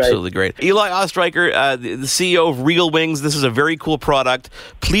be absolutely great. Eli Ostreicher, the CEO of Real Wings, this is a very cool product.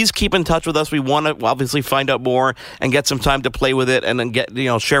 Please keep in touch with us. We want to obviously find out more and get some time to play with it, and then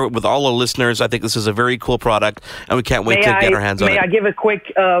share it with all our listeners. I think this is a very cool product, and we can't wait to get our hands on it. May I give a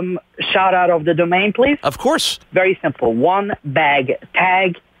quick shout out of the domain, please? Of course. Very simple.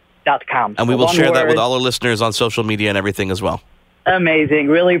 onebagtag.com. And we will share that with all our listeners on social media and everything as well. Amazing.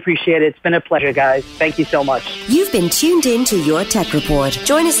 Really appreciate it. It's been a pleasure, guys. Thank you so much. You've been tuned in to Your Tech Report.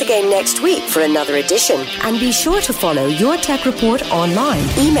 Join us again next week for another edition. And be sure to follow Your Tech Report online.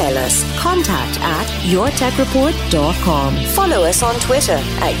 Email us, contact@YourTechReport.com. Follow us on Twitter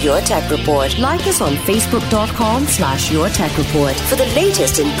 @YourTechReport. Like us on Facebook.com/YourTechReport. For the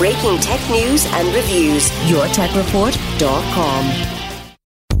latest in breaking tech news and reviews, YourTechReport.com.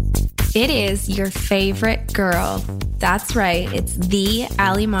 It is your favorite girl. That's right, it's the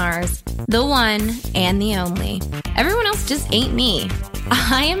Allie Mars, the one and the only. Everyone else just ain't me.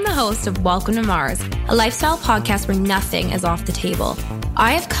 I am the host of Welcome to Mars, a lifestyle podcast where nothing is off the table.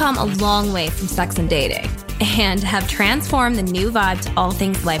 I have come a long way from sex and dating and have transformed the new vibe to all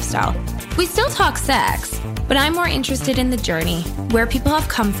things lifestyle. We still talk sex, but I'm more interested in the journey, where people have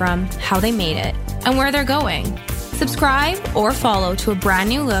come from, how they made it, and where they're going. Subscribe or follow to a brand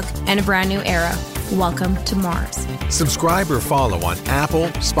new look and a brand new era. welcome to Mars. Subscribe or follow on Apple,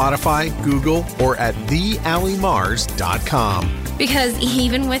 Spotify, Google, or at theallymars.com. Because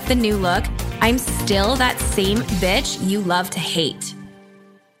even with the new look, I'm still that same bitch you love to hate.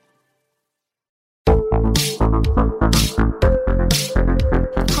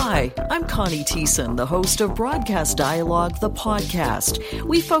 Hi, I'm Connie Thiessen, the host of Broadcast Dialogue, the podcast.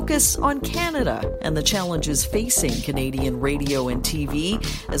 We focus on Canada and the challenges facing Canadian radio and TV,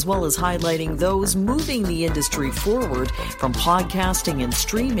 as well as highlighting those moving the industry forward from podcasting and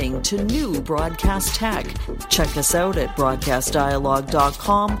streaming to new broadcast tech. Check us out at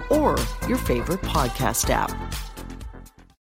broadcastdialogue.com or your favorite podcast app.